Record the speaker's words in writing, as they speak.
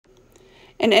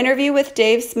An interview with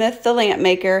Dave Smith, the lamp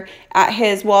maker, at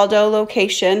his Waldo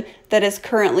location that is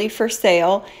currently for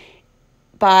sale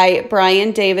by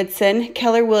Brian Davidson,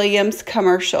 Keller Williams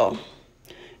commercial.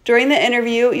 During the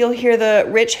interview, you'll hear the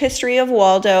rich history of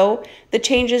Waldo, the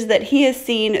changes that he has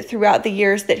seen throughout the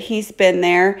years that he's been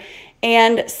there,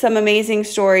 and some amazing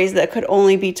stories that could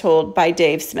only be told by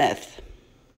Dave Smith.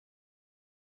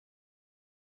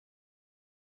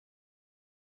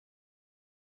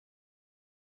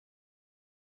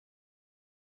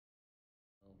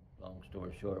 Long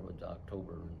story short, it was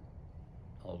October and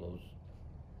all those,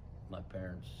 my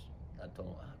parents, I told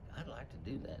them, I'd like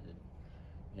to do that.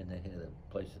 And they had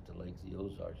a place at the Lakes of the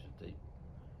Ozarks that they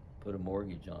put a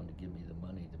mortgage on to give me the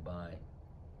money to buy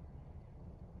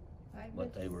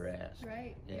what they were asked.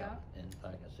 Right, yeah. And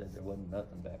like I said, there wasn't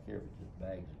nothing back here but just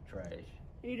bags of trash.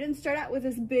 You didn't start out with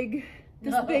this big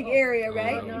area,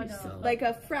 right? No. Like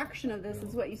a fraction of this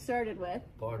is what you started with.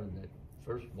 Part of that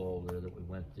first wall there that we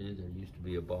went through, there used to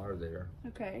be a bar there.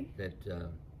 Okay. That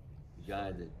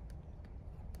guy that,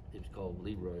 it was called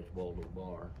Leroy's Waldo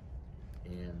Bar,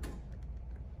 and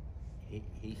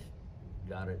he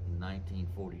got it in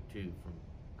 1942 from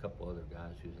a couple other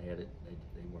guys who had it.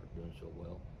 They weren't doing so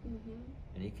well.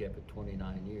 And he kept it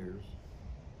 29 years.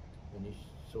 Then he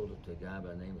sold it to a guy by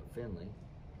the name of Finley.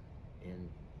 And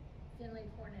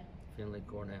Finley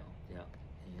Cornell, yeah.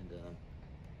 And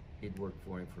he'd worked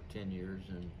for him for 10 years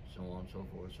and so on and so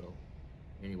forth. So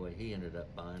anyway, he ended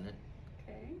up buying it.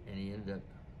 Okay. And he ended up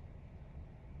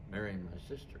marrying my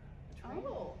sister.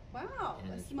 Oh, wow.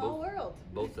 And A small world.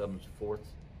 Both of them's fourth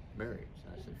marriage.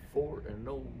 I said, 4 and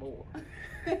no more.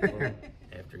 Well,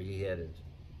 after he had it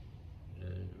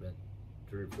about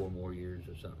 3 or 4 more years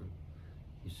or something,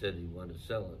 he said he wanted to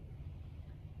sell it.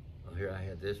 Well, here I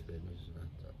had this business, and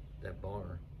I thought, that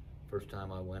bar, first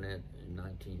time I went in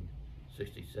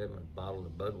 1967, a bottle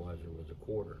of Budweiser was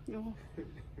 $0.25. Oh.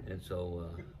 And so,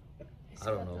 I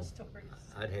don't know,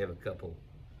 I'd have a couple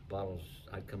bottles.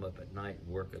 I'd come up at night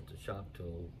and work at the shop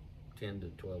till 10 to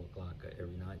 12 o'clock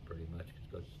every night pretty much,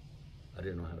 because I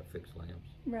didn't know how to fix lamps.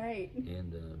 Right.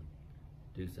 And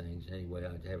do things. Anyway,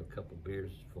 I'd have a couple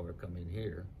beers before I come in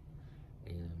here,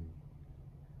 and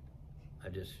I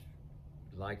just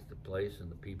liked the place,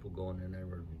 and the people going in there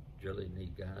were really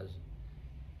neat guys.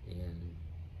 And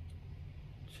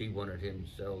she wanted him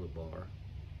to sell the bar,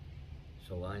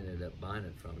 so I ended up buying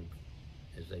it from him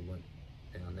as they went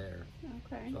down there.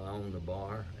 Okay. So I owned the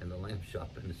bar and the lamp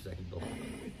shop in the same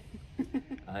building.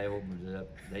 I opened it up.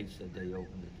 They said they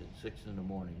opened it at 6 in the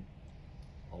morning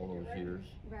all those years.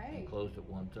 Right. And closed at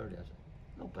 1:30. I said,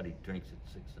 nobody drinks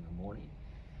at 6 in the morning.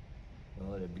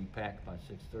 Well, it'd be packed by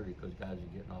 6:30 because guys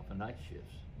are getting off of night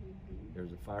shifts.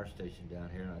 There's a fire station down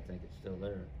here, and I think it's still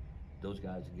there. Those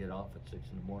guys that get off at 6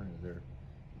 in the morning, they're,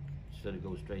 instead of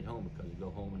go straight home, because they go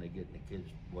home and they get in the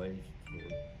kids' way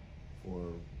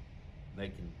for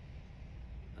making,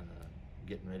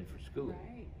 getting ready for school.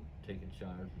 Right. Taking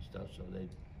showers and stuff, so they'd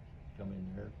come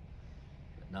in there.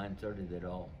 At 9:30, they'd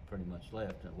all pretty much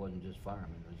left, and it wasn't just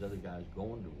firemen. There was other guys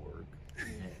going to work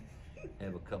and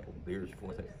have a couple beers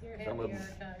for them. Some of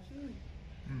them.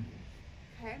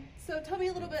 Okay. So tell me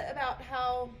a little bit about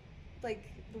how, like,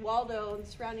 the Waldo and the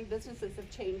surrounding businesses have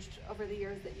changed over the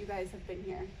years that you guys have been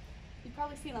here. You've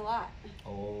probably seen a lot.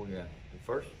 Oh yeah.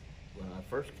 When I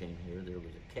first came here, there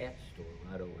was a cat store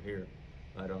right over here,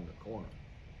 right on the corner,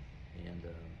 and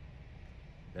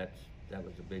that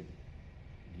was a big.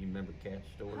 Do you remember Cat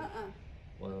Store?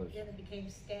 Well, it was, Then it became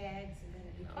Skaggs, and then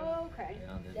it became. Oh, okay.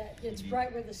 yeah, It's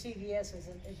right where the CVS is,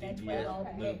 and that's where it all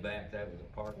CVS became. moved back. That was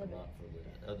a parking lot for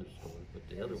the other stores, but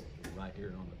the other ones were right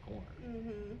here on the corner.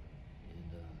 And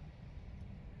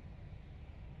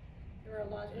There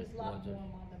were there's a lot more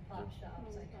mom and pop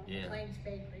shops, like Yeah. McLean's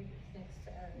Bakery was next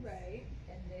to us. Right.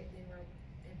 And they've been here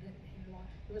long.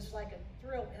 It was like a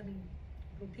thrill. I mean,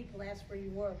 when people asked where you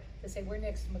were, they say, we're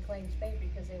next to McLean's Bakery,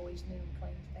 because they always knew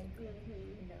McLean's Bakery,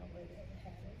 you know, where they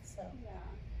had it, so.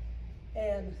 Yeah.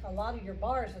 And a lot of your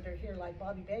bars that are here, like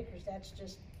Bobby Baker's, that's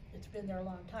just, it's been there a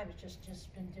long time. It's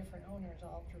just been different owners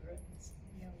all through it,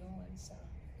 you know, going, so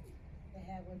they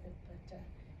have with it. But,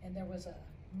 and there was a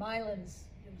Milan's,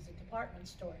 it was a department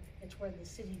store. It's where the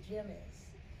city gym is.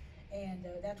 And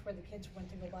that's where the kids went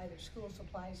to go buy their school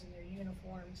supplies and their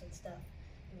uniforms and stuff.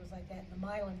 It was like that. And the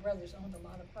Milan brothers owned a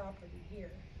lot of property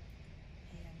here.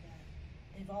 And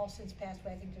they've all since passed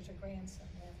away. I think there's a grandson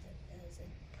left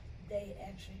they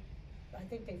actually, I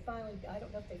think they finally, I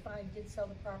don't know if they finally did sell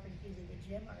the property to the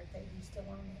gym, or if they do still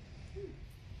own it.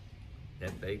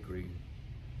 that bakery,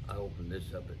 I opened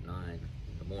this up at 9 in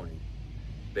the morning.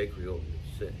 Bakery opened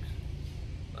at 6.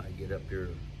 I get up here,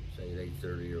 say at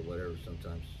 8:30 or whatever,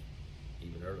 sometimes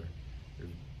even earlier.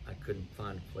 I couldn't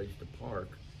find a place to park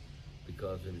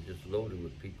because it was just loaded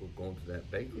with people going to that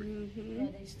bakery. Yeah,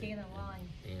 they stand in line.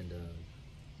 And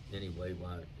anyway,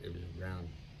 it was around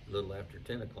a little after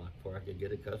 10 o'clock before I could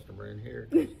get a customer in here,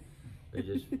 'cause they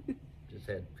just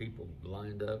had people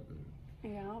lined up. And,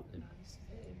 Yeah. Nice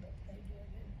food, but they do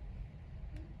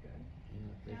good.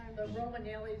 yeah, But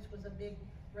Romanelli's was a big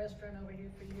restaurant over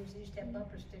here for years. They used to have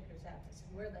bumper stickers out that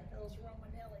said, "Where the hell's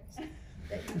Romanelli's?"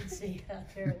 That you would see out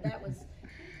there. And that was,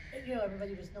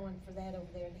 everybody was known for that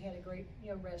over there. They had a great,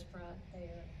 restaurant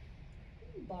there,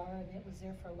 bar, and it was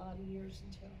there for a lot of years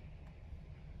until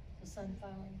the son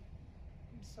finally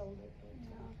sold it.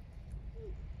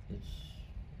 But, it's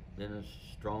been a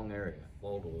strong area.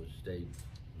 Waldo has stayed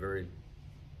very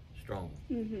strong.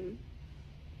 Mhm.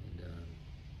 And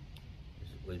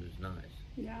it was nice.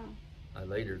 Yeah. I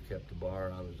later kept the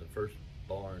bar. I was the first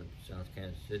bar in South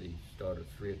Kansas City to start a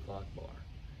 3 o'clock bar.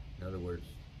 In other words,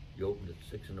 you opened at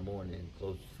 6 in the morning and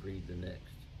closed 3 the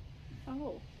next.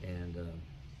 Oh. And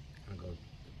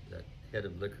that head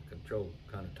of liquor control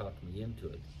kind of talked me into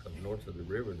it, because north of the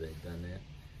river they'd done that.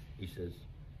 He says,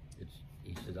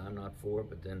 I'm not for it,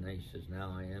 but then he says,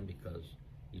 now I am, because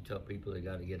you tell people they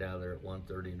got to get out of there at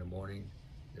 1:30 in the morning.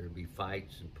 There'd be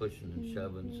fights and pushing and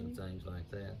shovings and things like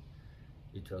that.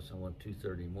 You tell someone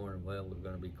 2:30 in the morning, well, we're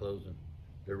going to be closing,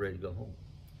 they're ready to go home.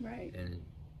 Right. And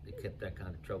they kept that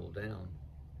kind of trouble down.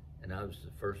 And I was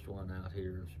the first one out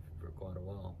here for quite a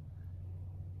while.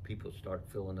 People start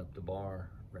filling up the bar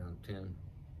around 10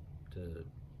 to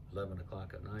 11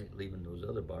 o'clock at night, leaving those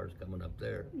other bars coming up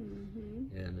there.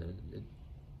 Mhm. And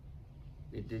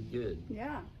it did good.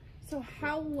 Yeah. So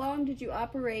how long did you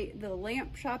operate the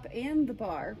lamp shop and the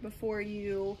bar before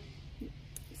you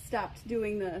stopped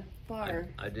doing the bar?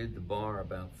 I did the bar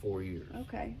about 4 years.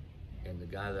 Okay. And the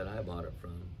guy that I bought it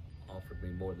from offered me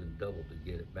more than double to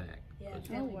get it back. yeah, 'Cause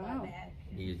tell me wow. my bad.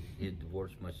 he had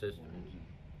divorced my sister.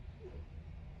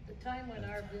 The time when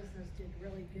our business did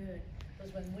really good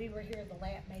was when we were here, the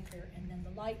lamp maker, and then the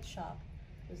light shop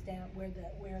was down where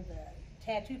the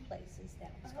tattoo place is down.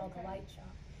 It's called the light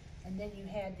shop. And then you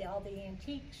had all the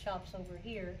antique shops over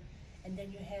here, and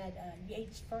then you had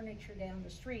Yates Furniture down the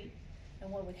street. And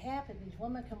what would happen is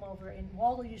women come over, and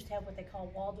Waldo used to have what they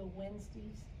call Waldo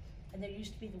Wednesdays. And there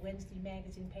used to be the Wednesday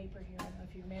magazine paper here, I don't know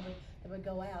if you remember, that would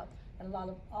go out. And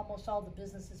almost all the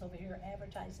businesses over here are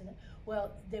advertising it.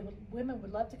 Well, women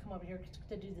would love to come over here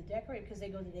to do the decorate, because they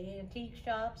go to the antique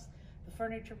shops, the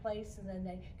furniture place, and then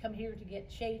they come here to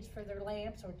get shades for their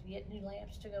lamps or to get new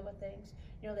lamps to go with things.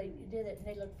 They did it, and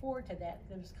they look forward to that.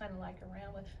 It was kind of like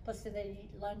around with, plus then they'd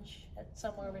eat lunch at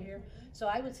somewhere over here. So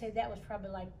I would say that was probably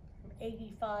like from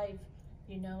 85,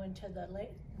 into the late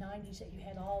 90s that you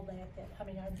had all that,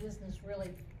 our business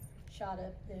really shot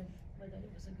up then with it.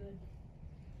 It was a good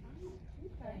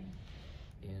Okay. thing.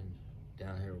 And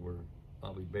down here where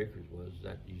Bobby Baker's was,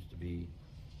 that used to be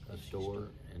a store,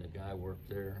 and a guy worked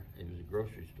there. It was a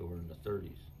grocery store in the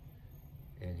 30s.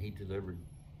 And he delivered,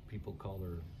 people call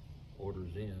their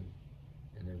orders in,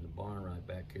 and there's a barn right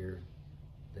back here.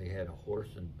 They had a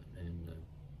horse and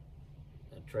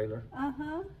a trailer,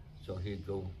 Uh-huh. so he'd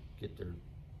go get their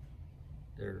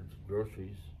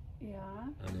groceries Yeah.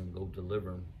 and then go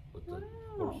deliver them with the Wow.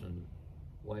 horse and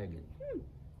wagon.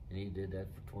 And he did that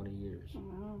for 20 years.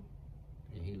 Wow.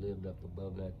 And he lived up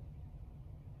above that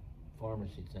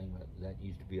pharmacy thing. That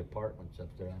used to be apartments up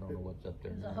there. I don't know what's up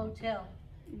there It was now. a hotel,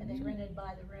 and they rented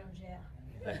by the rooms,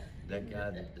 yeah. That guy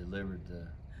that delivered the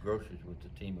groceries with the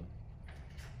team of,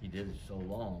 he did it so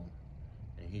long,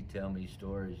 and he'd tell me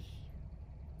stories,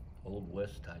 Old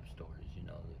West type stories,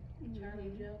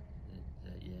 Charlie Joe.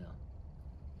 yeah.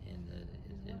 And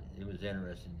it was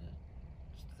interesting,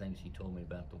 the things he told me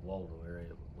about the Waldo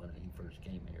area when he first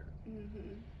came here.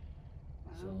 Mhm.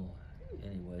 Wow. So,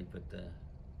 anyway, but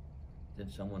then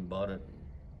someone bought it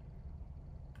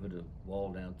and put a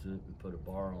wall down to it and put a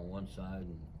bar on one side,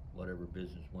 and whatever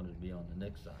business wanted to be on the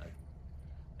next side.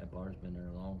 That bar's been there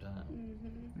a long time.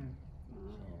 Mhm.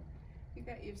 Wow. So,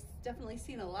 You've definitely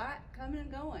seen a lot coming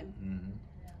and going.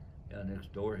 yeah,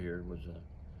 next door here was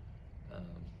a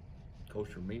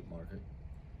kosher meat market,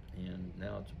 and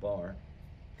now it's a bar.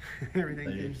 Everything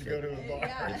But needs it's to go to a bar.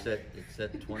 Yeah. It's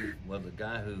at 20. Well, the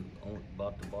guy who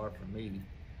bought the bar from me,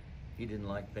 he didn't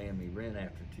like paying me rent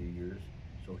after 2 years,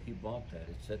 so he bought that.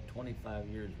 It's at 25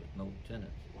 years with no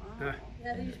tenants. Wow.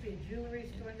 Yeah, there used to be a jewelry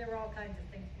store, and there were all kinds of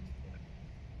things.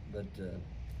 But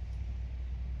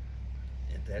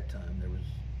at that time, there was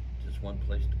just one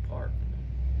place to park,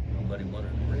 and nobody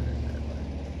wanted to rent it that way.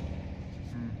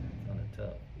 Kind of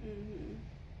tough. Mhm.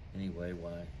 Anyway,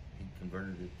 he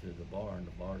converted it to the bar, and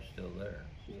the bar's still there.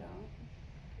 Yeah.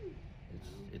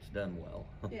 it's done well.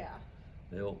 Yeah.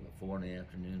 They open at 4 in the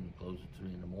afternoon and close at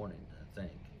 3 in the morning, I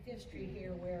think. History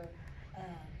here where,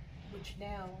 which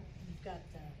now you've got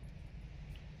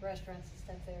restaurants and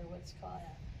stuff there, what's called,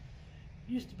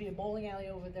 used to be a bowling alley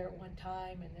over there at one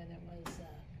time, and then it was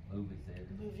Movie theater.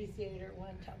 movie theater at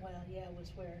one time. Well, yeah, it was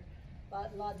where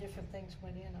a lot of different things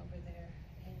went in over there,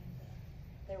 and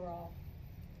they were all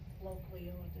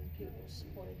locally owned, and people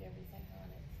supported everything on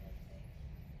it.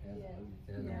 So Yeah,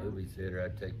 Yeah. the Yeah. movie theater,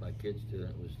 I'd take my kids to, and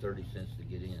it was 30 cents to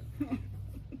get in.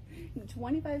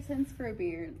 25 cents for a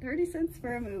beer, 30 cents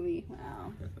for a movie.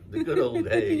 Wow. The good old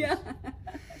days. Yeah.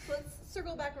 So let's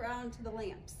circle back around to the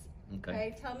lamps.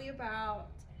 Okay. Tell me about,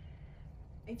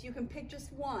 if you can pick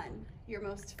just one, your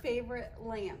most favorite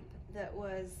lamp that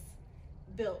was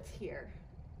built here.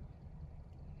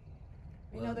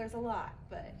 I know Well, there's a lot,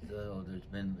 but So there's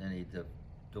been many.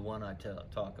 The one I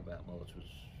talk about most was,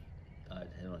 I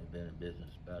had only been in business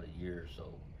about a year or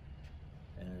so,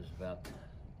 and it was about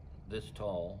this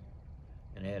tall,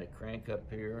 and it had a crank up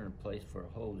here and a place for a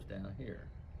hose down here,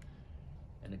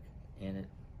 and it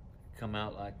come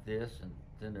out like this, and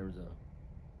then there was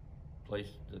a place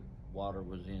the water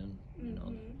was in, you know,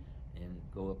 and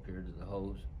go up here to the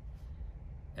hose.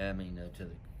 I mean to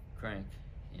the crank,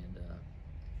 and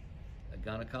a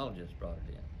gynecologist brought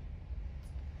it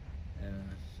in, and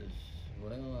I says,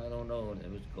 well, I don't know.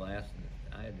 It was glass,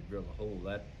 and I had to drill a hole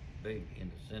that big in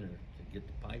the center to get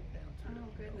the pipe down through. oh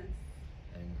it, you know. goodness.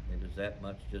 And it was that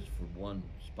much just for one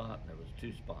spot, and there was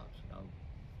 2 spots. And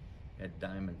I had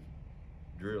diamond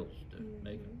drills to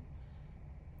make them.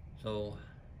 So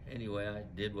anyway, I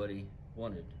did what he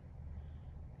wanted,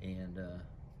 and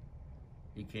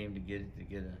he came to get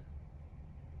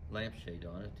a lampshade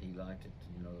on it. He liked it,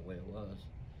 you know, the way it was.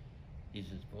 He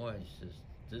says, boy, he says,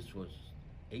 this was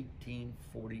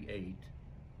 1848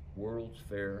 World's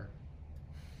Fair,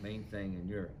 main thing in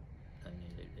Europe. I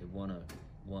mean, it won.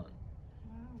 Wow.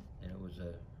 And it was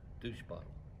a douche bottle.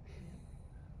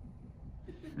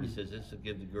 He says, this will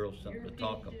give the girls something to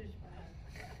talk about.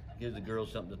 Give the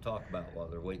girls something to talk about while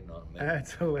they're waiting on me.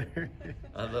 That's hilarious.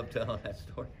 I love telling that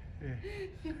story.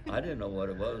 I didn't know what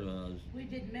it was when I was. we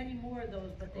did many more of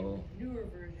those, but they Oh. were newer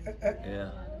versions.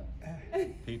 Yeah.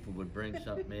 People would bring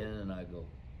something in, and I go,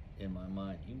 in my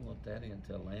mind, you want that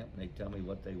into a lamp? And they tell me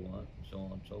what they want, and so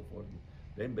on and so forth. And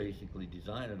they basically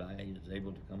designed it. I was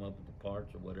able to come up with the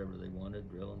parts or whatever they wanted,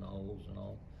 drilling the holes and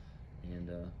all, and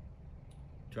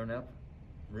turned out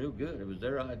real good. It was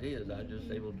their ideas. I was just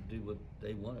able to do what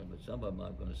they wanted. But some of them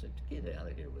I'm going to say, get out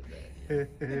of here with that.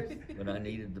 You know? But I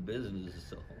needed the business,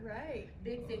 so. Right.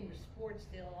 Big thing was sports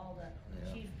still, all the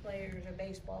Yeah. chief players or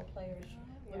baseball players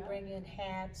yeah. would bring in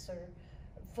hats or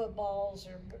footballs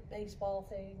or baseball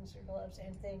things or gloves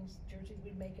and things, jerseys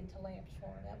we'd make into lamps for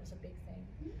them. That was a big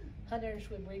thing. Hunters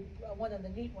would bring, one of the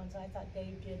neat ones I thought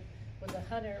Dave did was a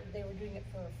hunter, they were doing it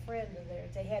for a friend of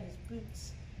theirs. They had his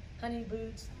boots, hunting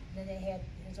boots, and then they had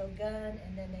his own gun,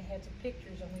 and then they had some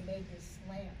pictures, and we made this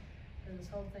lamp for this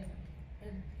whole thing.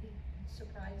 And he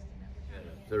surprised him. That was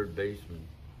really neat. Third baseman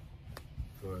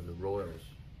for the Royals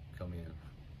come in,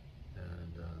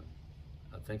 and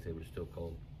I think they were still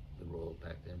called the Royals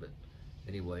back then, but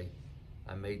anyway,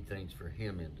 I made things for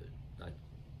him into like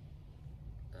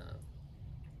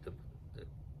the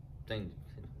thing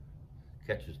that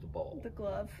catches the ball. The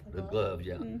glove. The glove,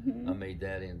 yeah. I made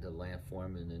that into lamp for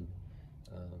him, and then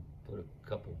put a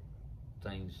couple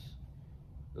things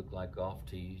look like golf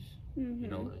tees. You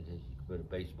know, and you put a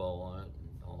baseball on it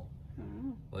and all.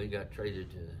 Oh. Well, he got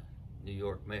traded to New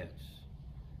York Mets,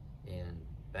 and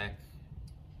back,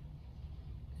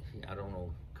 I don't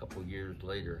know, a couple years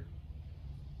later,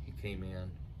 he came in,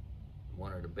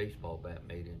 wanted a baseball bat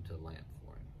made into a lamp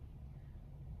for him.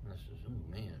 And I says,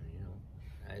 oh man, you know,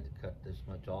 I had to cut this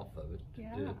much off of it to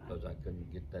do Yeah. it because I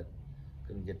couldn't get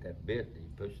that bit. He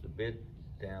pushed the bit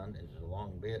down, it's a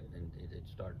long bit, and it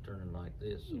started turning like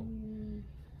this. So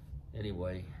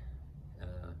anyway,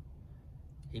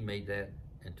 he made that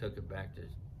and took it back to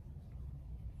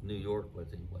New York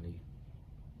with him when he,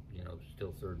 you know,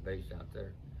 still third base out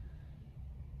there,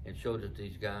 and showed it to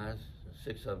these guys.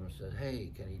 6 of them said,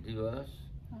 hey, can he do us?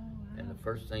 Oh, wow. And the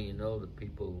first thing you know, the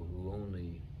people who own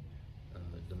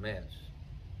the Mets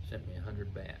sent me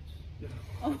 100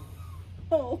 bats.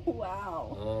 Oh,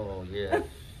 wow. Oh, yes.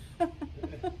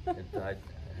 I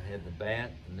had the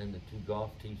bat, and then the 2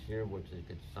 golf tees here, which they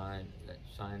could sign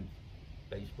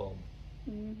baseball,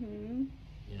 Mm-hmm.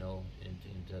 you know, into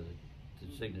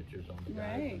the signatures on the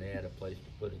guys, Right. and they had a place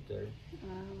to put it there.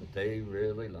 Wow. But they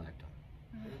really liked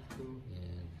them,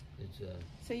 and it's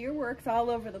So your work's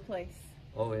all over the place.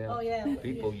 oh yeah. Oh, yeah.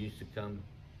 People used to come.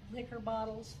 Liquor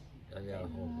bottles. Yeah,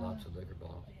 lots of liquor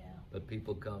bottles. Yeah. But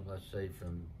people come, let's say,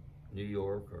 from New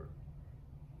York or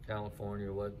California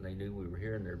or what, and they knew we were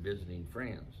here and they're visiting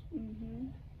friends. Mm-hmm.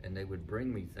 And they would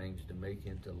bring me things to make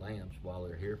into lamps while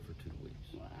they're here for 2 weeks.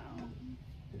 Wow.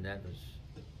 And that was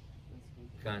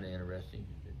kind of interesting,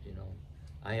 you know.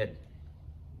 I had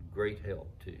great help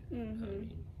too. Mm-hmm. I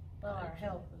mean, Well, I our had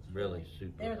help was really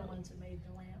super. They're the help. ones that made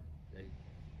the lamp. They,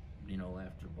 you know,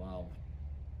 after a while,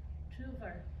 Two of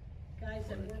our guys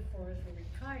that worked for us were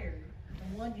retired,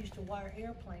 and one used to wire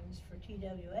airplanes for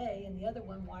TWA, and the other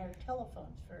one wired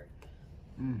telephones for,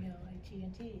 you know,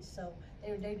 AT&T. So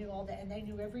they knew all that, and they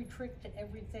knew every trick to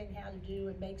everything, how to do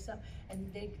and make some,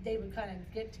 and they would kind of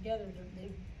get together to,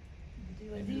 they do,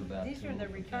 They and knew about these are tools their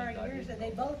we retiring can't years, and they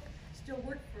identify. both still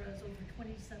worked for us over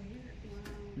 20-some years.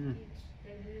 Mm. Each,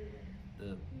 they knew,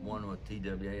 the one with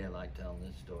TWA, I like telling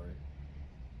this story.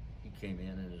 He came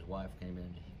in and his wife came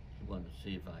in. He wanted to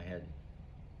see if I had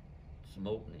some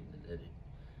opening that it,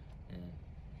 and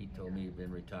he told me he'd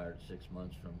been retired 6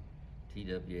 months from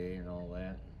TWA and all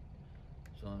that.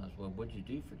 And so I said, well, what'd you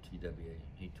do for TWA?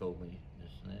 He told me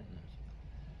this and that. And I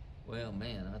said, well,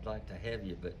 man, I'd like to have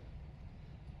you, but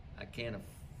I can't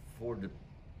afford to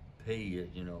pay you,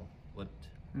 you know, what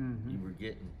you were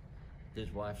getting.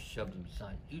 His wife shoved him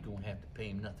aside. You don't have to pay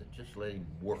him nothing. Just let him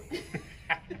work.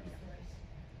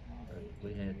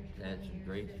 We had some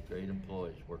great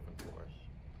employees working for us,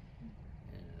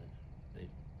 and they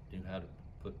knew how to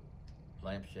put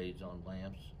lampshades on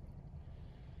lamps.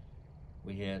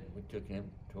 We took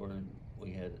inventory, and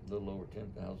we had a little over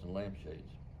 10,000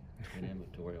 lampshades in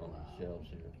inventory on the shelves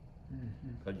here,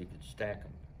 because you could stack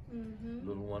them. Mm-hmm.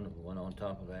 Little one on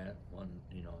top of that, one,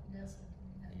 you know, Nelson.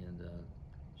 and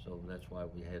so that's why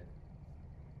we had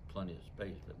plenty of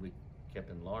space, but we kept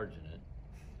enlarging it,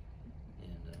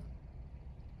 and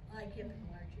I kept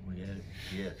enlarging. we had,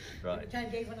 yes, right. Every time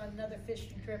Dave went on another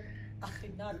fishing trip, I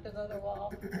could knock another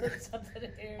wall, put something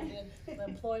in there, and the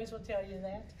employees will tell you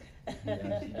that.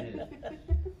 Yeah, she did.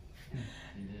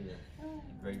 You did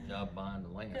a great job buying the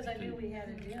lamps Because I knew too. we had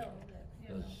a deal that, you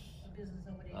know, Because a business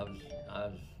nobody. I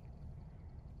was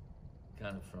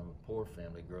kind of from a poor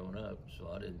family growing up,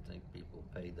 so I didn't think people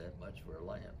paid that much for a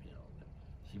lamp, you know. But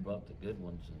she bought the good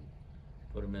ones and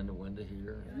put them in the window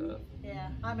here and stuff. Yeah,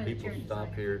 I'm an People interior stop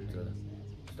designer. here at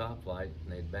the stoplight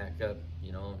and they'd back up,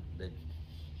 you know, they'd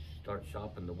start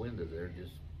shopping the window there,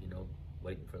 just, you know,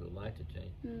 waiting for the light to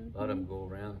change. A lot of them go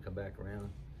around, come back around,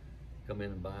 come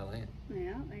in and buy a lamp.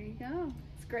 Yeah, there you go.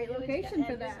 It's a great You know, location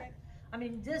for and that. I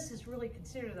mean, this is really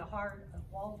considered the heart of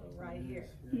Waldo right here.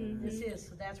 Mhm. This is,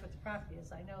 so that's what the property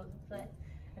is, I know, but,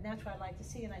 and that's what I'd like to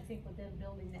see, and I think with them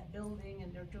building that building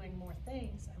and they're doing more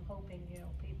things, I'm hoping, you know,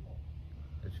 people.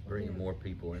 It's bringing more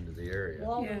people into the area.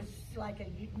 Waldo's like a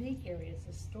unique area, it's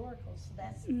historical, so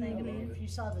that's the thing, I mean, if you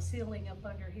saw the ceiling up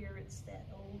under here, it's that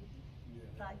old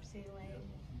type ceiling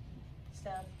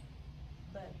stuff,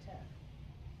 but,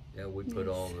 Yeah, we put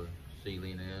all the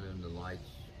ceiling in and the lights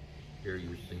here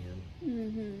you're seeing,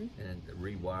 Mm-hmm. and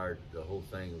rewired the whole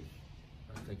thing. Was,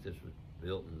 I think this was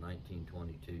built in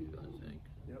 1922, I think.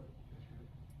 Yep.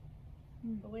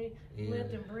 but we Yeah.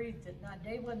 lived and breathed it. Now,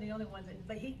 Dave wasn't the only one that,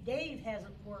 but Dave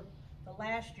hasn't worked the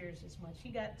last years as much. He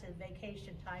got to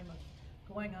vacation time of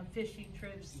going on fishing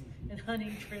trips and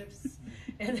hunting trips,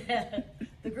 and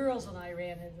the girls and I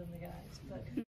ran it and the guys, but